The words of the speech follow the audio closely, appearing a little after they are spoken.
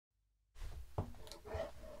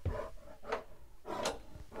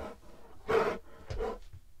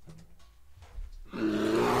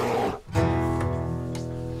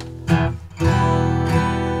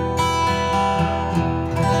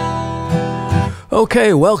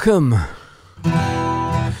Okay, welcome.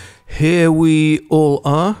 Here we all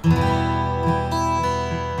are.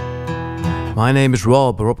 My name is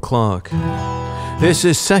Rob Clarke. This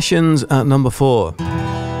is Sessions at number 4.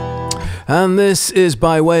 And this is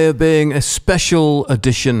by way of being a special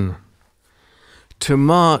edition to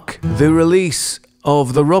mark the release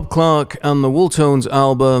of the Rob Clarke and the Wooltones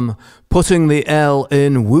album, Putting the L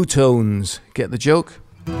in Wootones. Get the joke?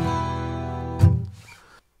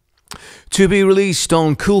 To be released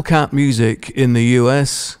on Cool Cat Music in the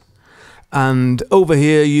US, and over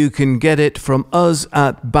here you can get it from us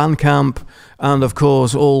at Bandcamp and of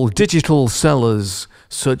course all digital sellers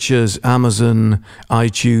such as Amazon,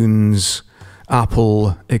 iTunes,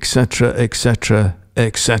 Apple, etc, etc,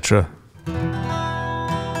 etc.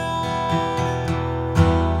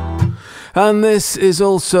 And this is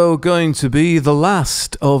also going to be the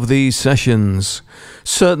last of these sessions,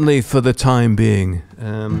 certainly for the time being.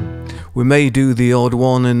 We may do the odd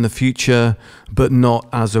one in the future, but not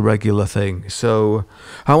as a regular thing. So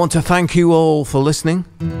I want to thank you all for listening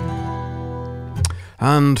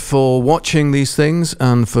and for watching these things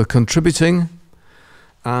and for contributing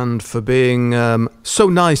and for being so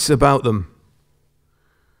nice about them.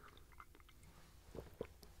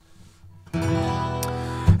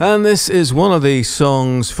 And this is one of the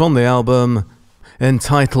songs from the album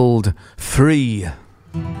entitled Free.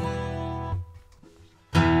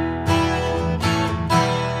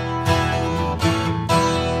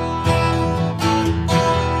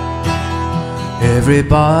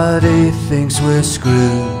 Everybody thinks we're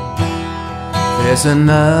screwed. There's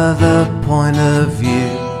another point of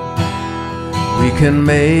view. We can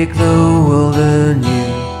make the world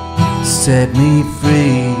anew. Set me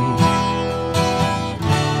free.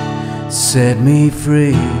 Set me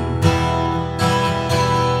free.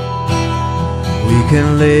 We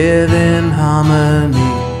can live in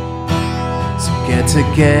harmony. So get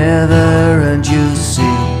together and you'll see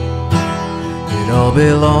it all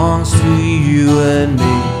belongs to you and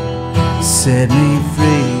me. Set me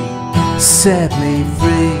free. Set me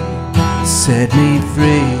free. Set me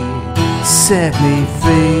free. Set me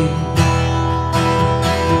free.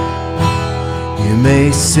 You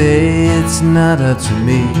may say it's not up to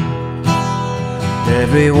me.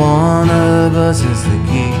 Every one of us is the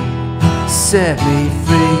key. Set me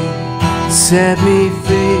free. Set me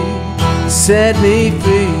free. Set me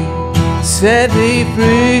free. Set me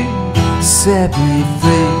free. Set me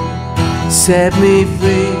free. Set me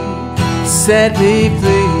free. Set me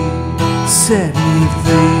free. Set me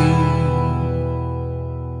free.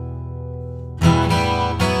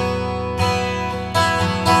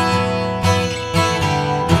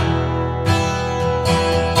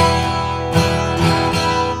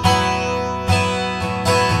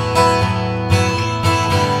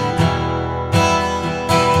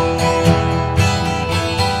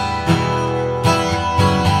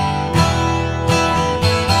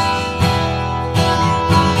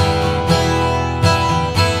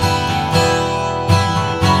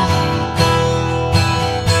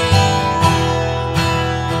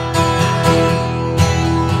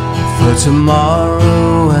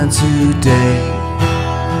 Tomorrow and today,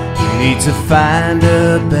 we need to find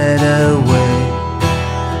a better way.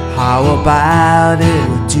 How about it?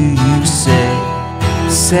 What do you say?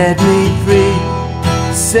 Set me free.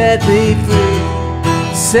 Set me free.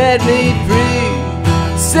 Set me free.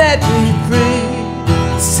 Set me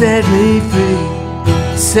free. Set me free.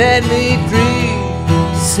 Set me free.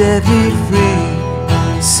 Set me free.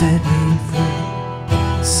 Set me free.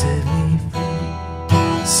 Set me free.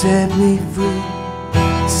 Set me free,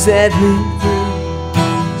 set me free.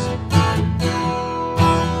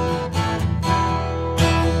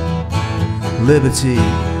 Liberty.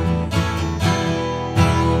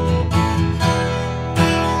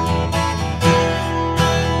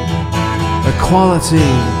 Equality.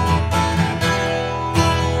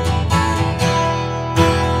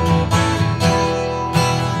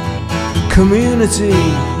 Community.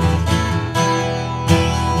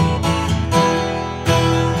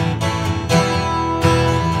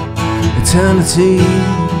 Eternity.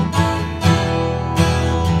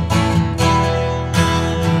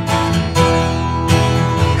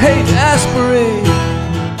 Hate aspirate.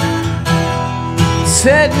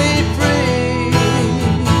 Set me free.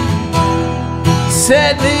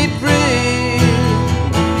 Set me free.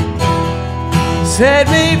 Set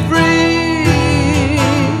me free.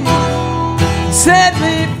 Set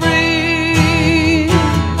me free.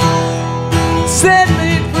 Set me free. Set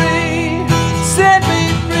me free. Set me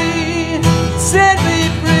free. Set me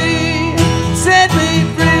free. Set me free. Set me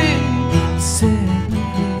free.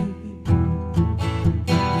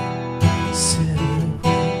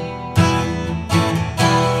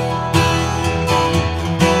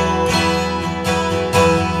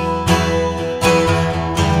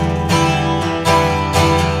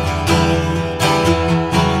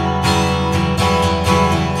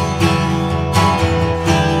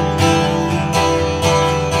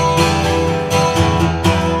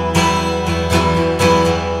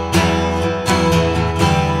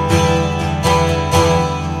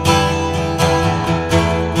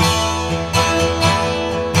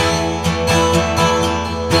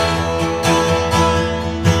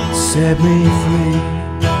 set me free,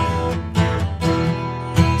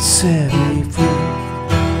 set me free,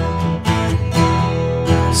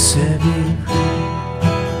 set me free,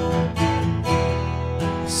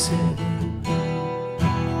 set me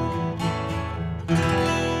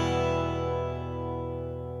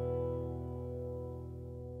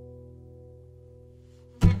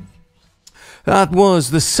That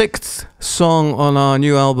was the 6th song on our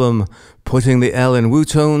new album, Putting the L in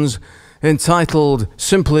Wootones, entitled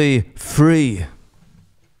simply Free.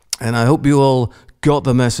 And I hope you all got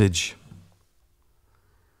the message.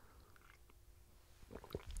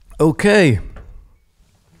 Okay.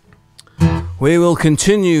 We will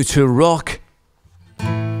continue to rock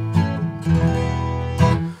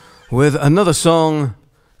with another song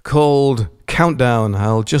called Countdown.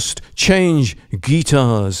 I'll just change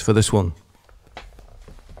guitars for this one.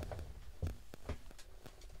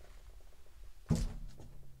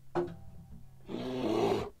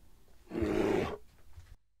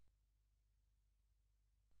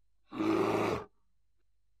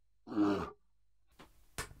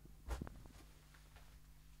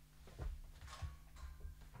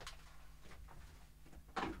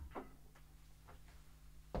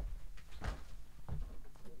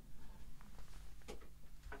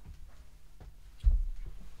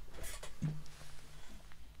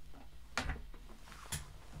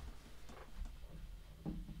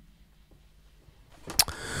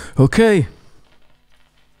 Okay.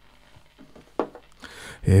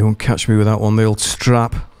 Yeah, you won't catch me with that one, the old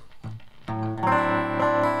strap.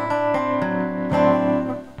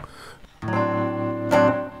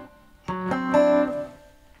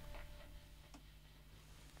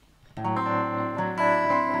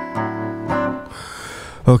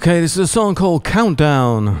 Okay, this is a song called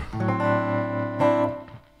Countdown.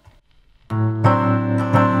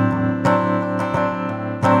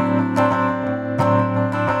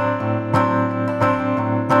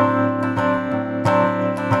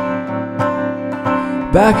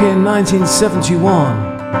 Back in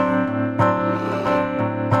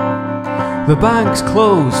 1971, the banks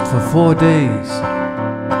closed for 4 days.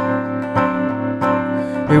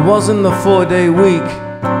 It wasn't the 4-day week,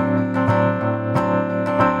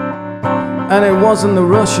 and it wasn't the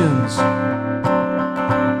Russians.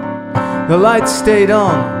 The lights stayed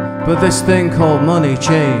on, but this thing called money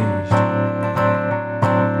changed.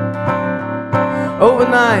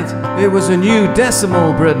 Overnight, it was a new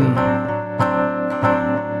decimal Britain.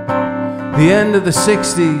 The end of the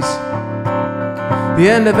 60s, the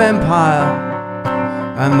end of empire,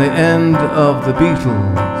 and the end of the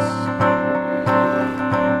Beatles.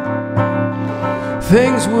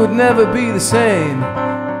 Things would never be the same,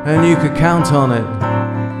 and you could count on it.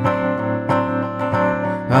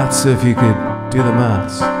 That's if you could do the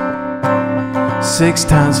maths. 6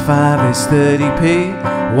 times 5 is 30p,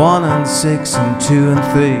 1 and 6 and 2 and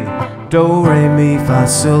 3. Do, re, mi, fa,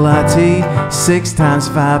 sol, la, ti. 6 times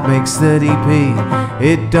 5 makes 30p.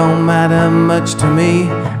 It don't matter much to me.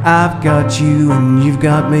 I've got you and you've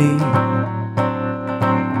got me.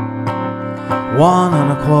 1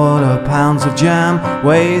 1/4 pounds of jam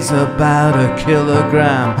weighs about a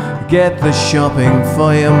kilogram. Get the shopping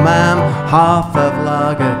for your ma'am. Half of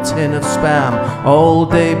lager, tin of spam. All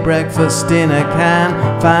day breakfast in a can.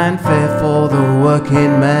 Fine fare for the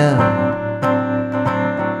working man.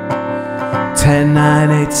 10,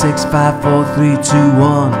 9, 8, 6, 5, 4, 3, 2,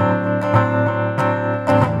 1.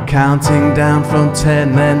 Counting down from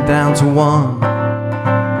 10, then down to 1.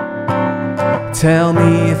 Tell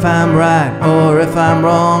me if I'm right or if I'm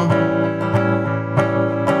wrong.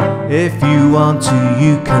 If you want to,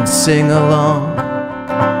 you can sing along.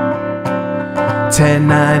 10,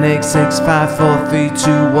 9, 8, 6, 5, 4, 3,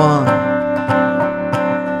 2, 1.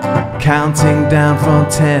 Counting down from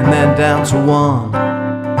 10, then down to 1.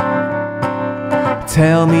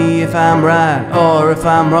 Tell me if I'm right or if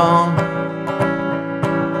I'm wrong.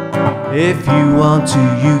 If you want to,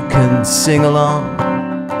 you can sing along.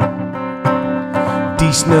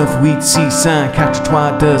 19, 8, 6, 5,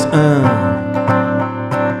 4, 3, 2,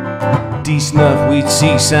 1. 19, 8, 6, 5, 4,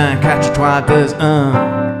 3, 2, 1.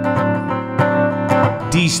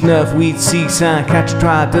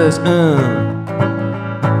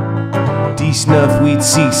 19, 8,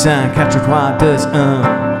 6, 5, 4,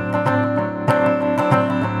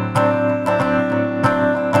 3,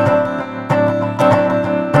 2,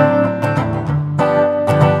 1.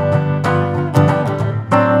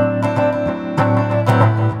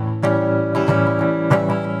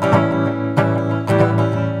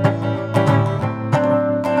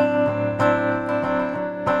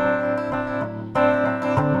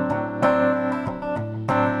 19, 8, 6, 5, 4, 3, 2,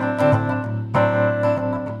 1.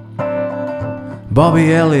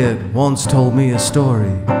 Bobby Elliott once told me a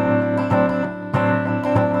story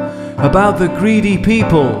about the greedy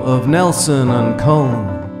people of Nelson and Cone,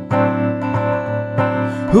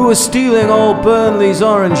 who were stealing all Burnley's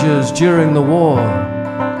oranges during the war.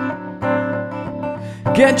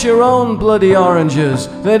 Get your own bloody oranges,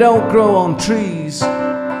 they don't grow on trees.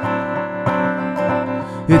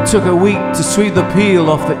 It took a week to sweep the peel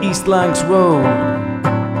off the East Lancs Road.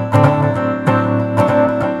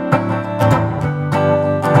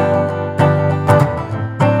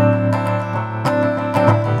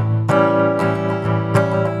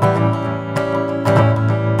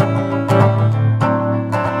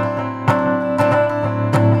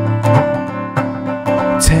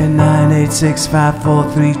 Six, 5, 4,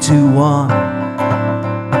 3, 2, 1.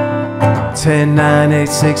 10, 9, 8,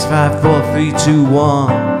 6, 5, 4, 3, 2,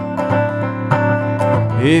 1.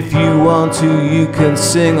 If you want to, you can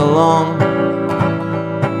sing along.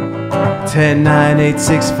 10, 9, 8,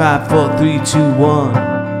 6, 5, 4, 3, 2, 1.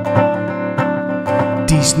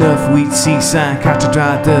 19 wheat, 6, 5, 4, 3,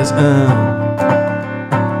 2, 1.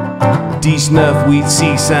 19 wheat,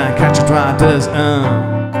 6, 5, 4, 3, 2, 1.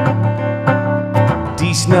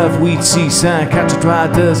 19 wheat, 6, 5, 4, 3,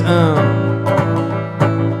 2,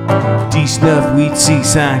 1. 19 wheat,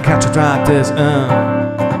 6, 5, 4, 3, 2, 1.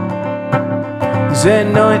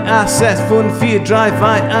 Zijn 9, 8, 6, 5, 4, 3, 2,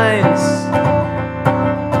 1.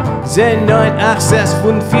 Zijn 9, 8, 6,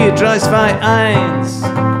 5, 4, 3, 2, 1.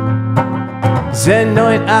 Zijn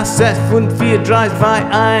 9, 8, 6, 5, 4, 3, 2,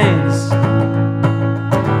 1.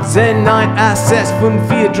 Zijn 9, 8, 6, 5, 4,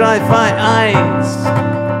 3, 2,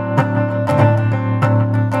 1.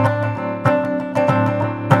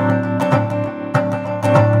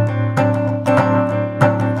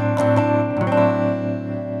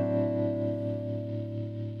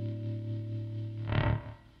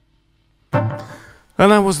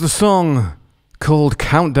 And that was the song called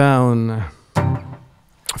Countdown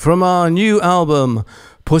from our new album,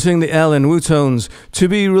 Putting the L in Wootones, to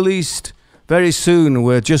be released very soon.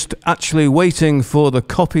 We're just actually waiting for the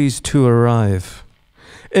copies to arrive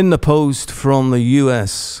in the post from the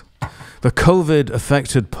US. The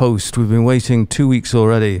COVID-affected post. We've been waiting 2 weeks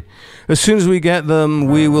already. As soon as we get them,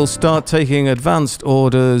 we will start taking advanced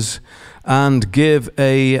orders and give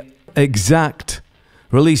a exact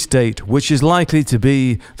release date, which is likely to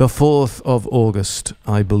be the 4th of August,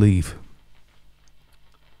 I believe.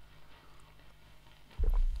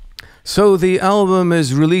 So the album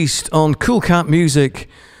is released on Cool Cat Music,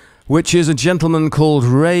 which is a gentleman called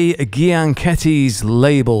Ray Gianchetti's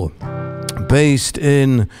label, based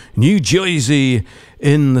in New Jersey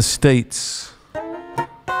in the States.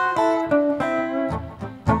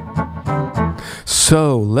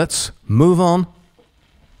 So let's move on.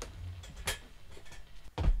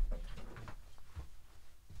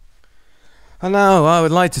 And now I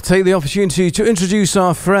would like to take the opportunity to introduce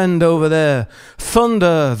our friend over there,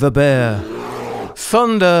 Thunder the Bear.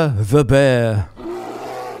 Thunder the Bear.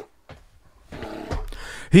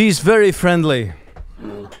 He's very friendly,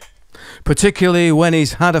 particularly when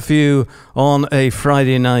he's had a few on a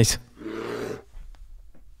Friday night.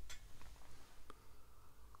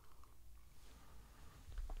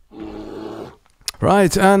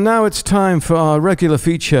 Right, and now it's time for our regular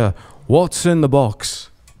feature, What's in the Box?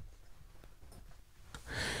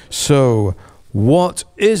 So, what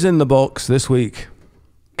is in the box this week?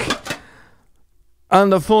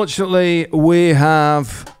 And unfortunately, we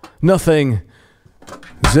have nothing.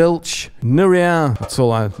 Zilch, Nuria. That's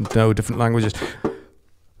all I know, different languages.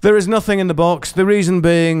 There is nothing in the box. The reason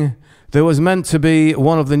being, there was meant to be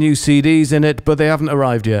one of the new CDs in it, but they haven't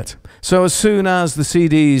arrived yet. So as soon as the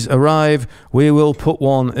CDs arrive, we will put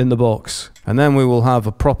one in the box. And then we will have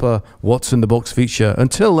a proper What's in the Box feature.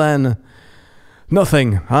 Until then,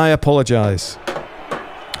 nothing. I apologize.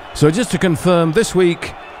 So just to confirm, this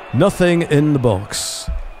week, nothing in the box.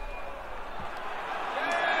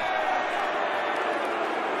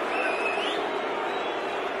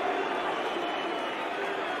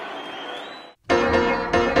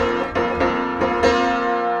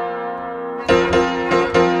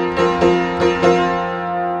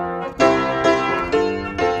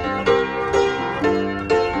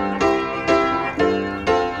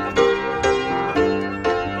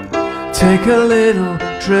 Take a little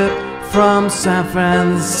trip from San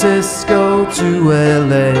Francisco to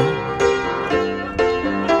LA.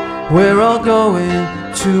 We're all going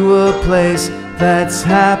to a place that's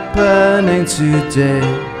happening today.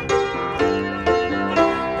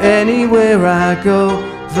 Anywhere I go,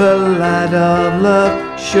 the light of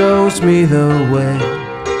love shows me the way.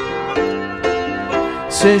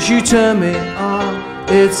 Since you turned me on,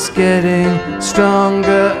 it's getting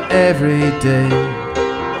stronger every day.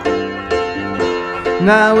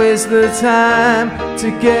 Now is the time to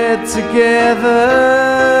get together.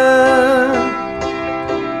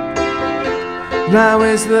 Now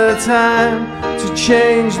is the time to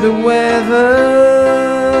change the weather.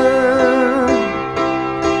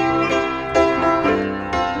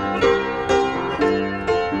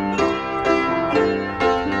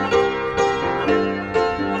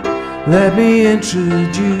 Let me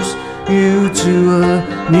introduce you to a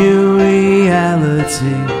new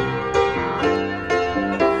reality.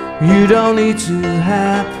 You don't need to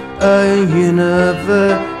have a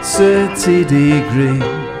university degree.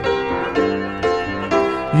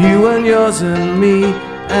 You and yours and me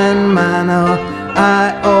and mine, or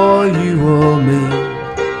I or you or me.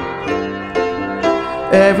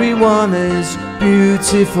 Everyone is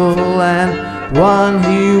beautiful and one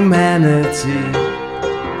humanity.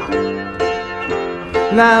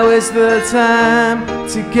 Now is the time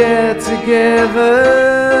to get together.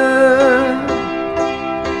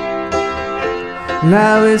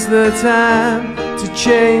 Now is the time to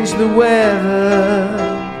change the weather.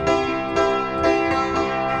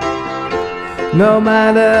 No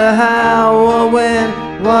matter how or when,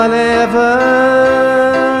 whatever.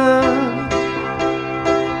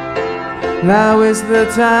 Now is the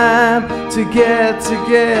time to get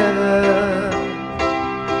together.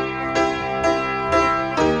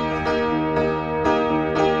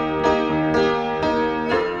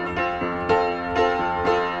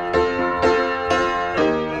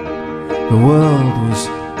 The world was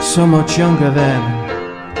so much younger then,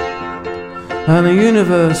 and the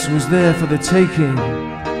universe was there for the taking.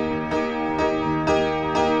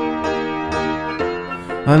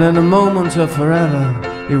 And in a moment of forever,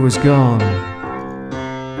 it was gone.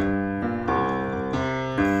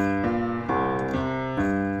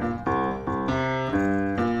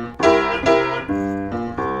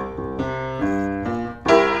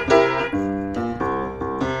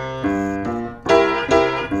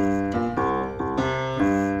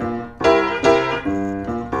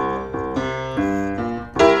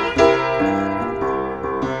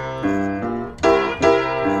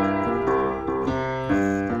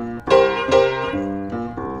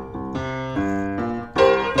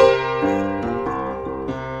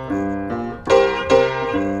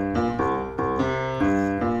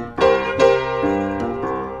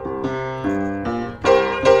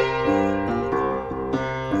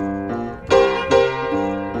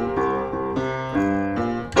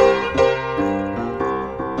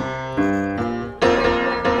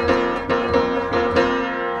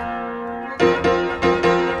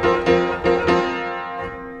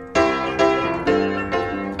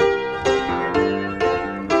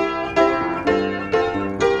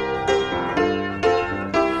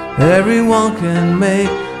 Everyone can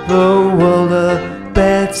make the world a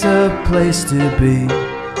better place to be.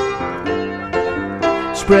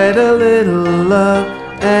 Spread a little love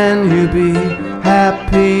and you be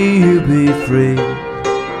happy, you be free.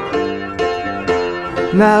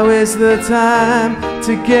 Now is the time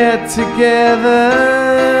to get together.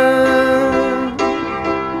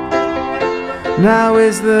 Now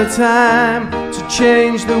is the time to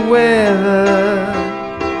change the weather.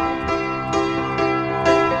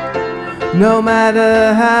 No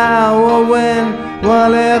matter how or when,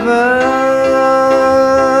 whatever.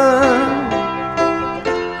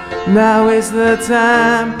 Now is the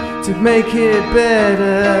time to make it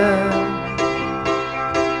better.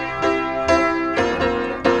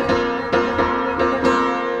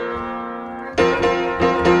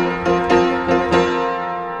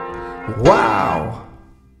 Wow.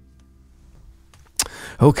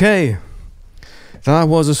 Okay. That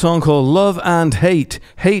was a song called Love and Hate.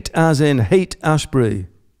 Hate as in Hate Ashbury.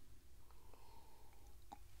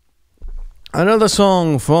 Another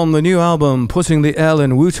song from the new album, Putting the L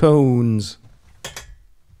in Wootones.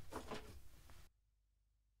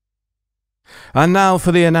 And now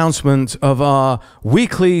for the announcement of our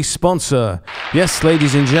weekly sponsor. Yes,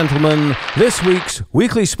 ladies and gentlemen, this week's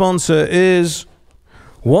weekly sponsor is,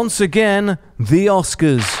 once again, the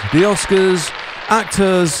Oscars. The Oscars,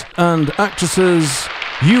 actors and actresses,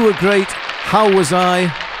 you were great, how was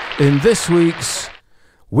I? In this week's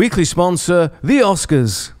weekly sponsor, the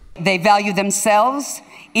Oscars. They value themselves,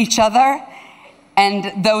 each other,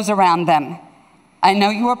 and those around them. I know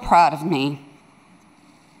you are proud of me,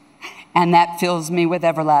 and that fills me with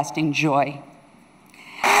everlasting joy.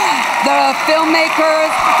 The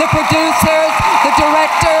filmmakers, the producers, the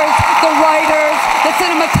directors, the writers, the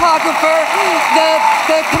cinematographer,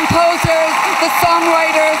 the composers, the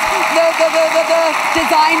songwriters, the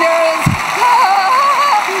designers.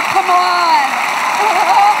 Come on.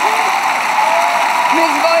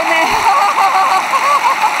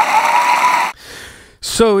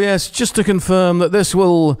 So yes, just to confirm that this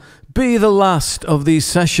will be the last of these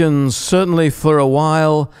sessions, certainly for a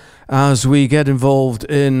while, as we get involved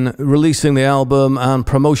in releasing the album and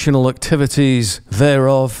promotional activities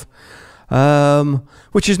thereof.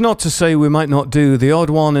 Which is not to say we might not do the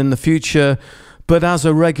odd one in the future, but as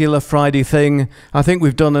a regular Friday thing, I think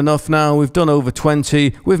we've done enough now. We've done over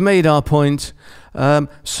 20. We've made our point.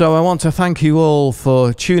 So I want to thank you all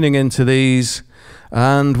for tuning into these,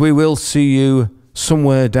 and we will see you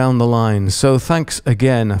somewhere down the line. So thanks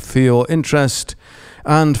again for your interest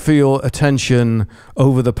and for your attention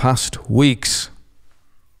over the past weeks.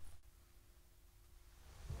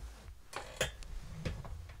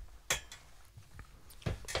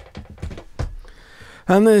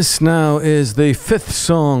 And this now is the 5th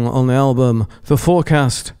song on the album, The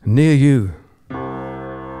Forecast Near You.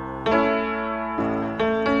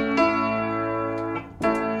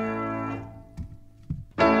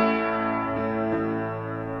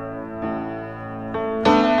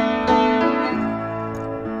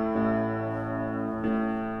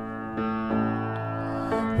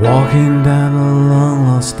 Walking down a long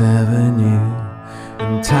lost avenue,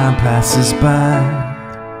 and time passes by.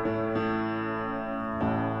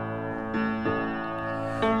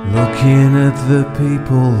 Looking at the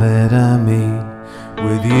people that I meet,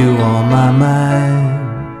 with you on my mind.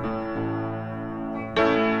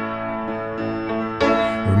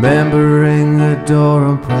 Remembering the door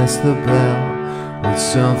and press the bell, with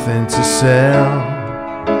something to sell,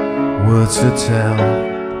 words to tell.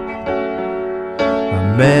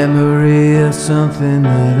 A memory of something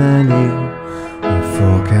that I knew, a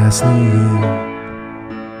forecast near you.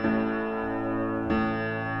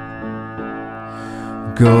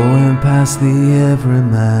 Going past the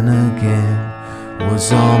everyman again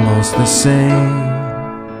was almost the same.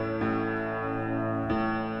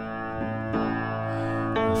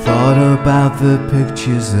 Thought about the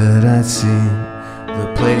pictures that I'd seen, the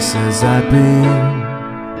places I'd been.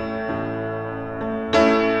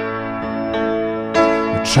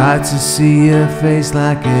 I tried to see her face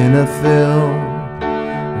like in a film,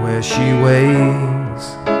 where she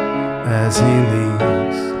waits as he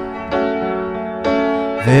leaves.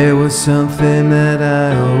 There was something that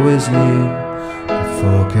I always knew, the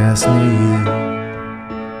forecast near you.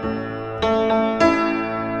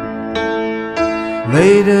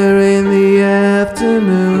 Later in the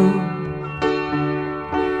afternoon,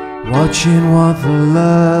 watching what the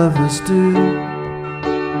lovers do,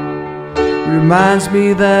 reminds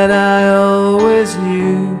me that I always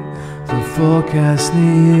knew, the forecast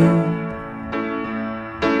near you.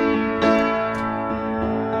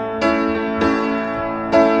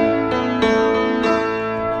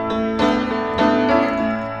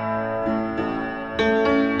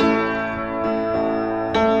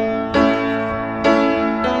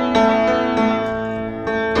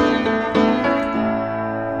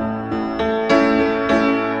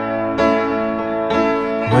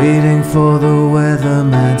 Waiting for the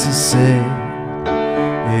weatherman to say,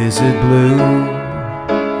 is it blue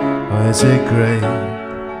or is it grey?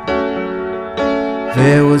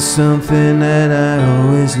 There was something that I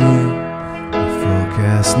always knew, the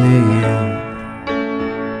forecast near you.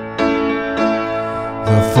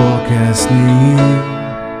 The forecast near you.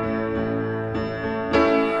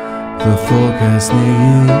 The forecast near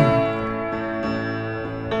you.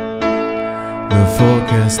 The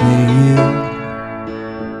forecast near you.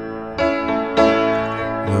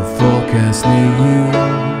 The forecast near you.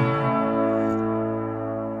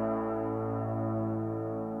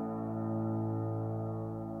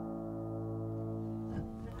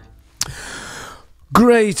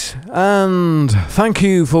 Great, and thank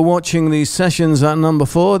you for watching these sessions at number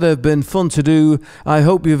 4. They've been fun to do. I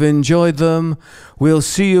hope you've enjoyed them. We'll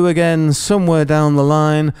see you again somewhere down the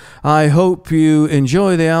line. I hope you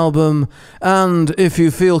enjoy the album, and if you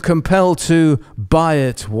feel compelled to buy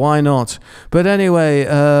it, why not? But anyway,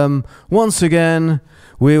 once again,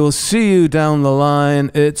 we will see you down the line.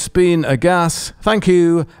 It's been a gas. Thank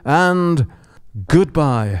you, and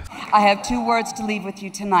goodbye. I have 2 words to leave with you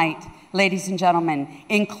tonight, ladies and gentlemen.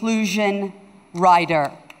 Inclusion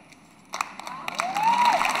rider.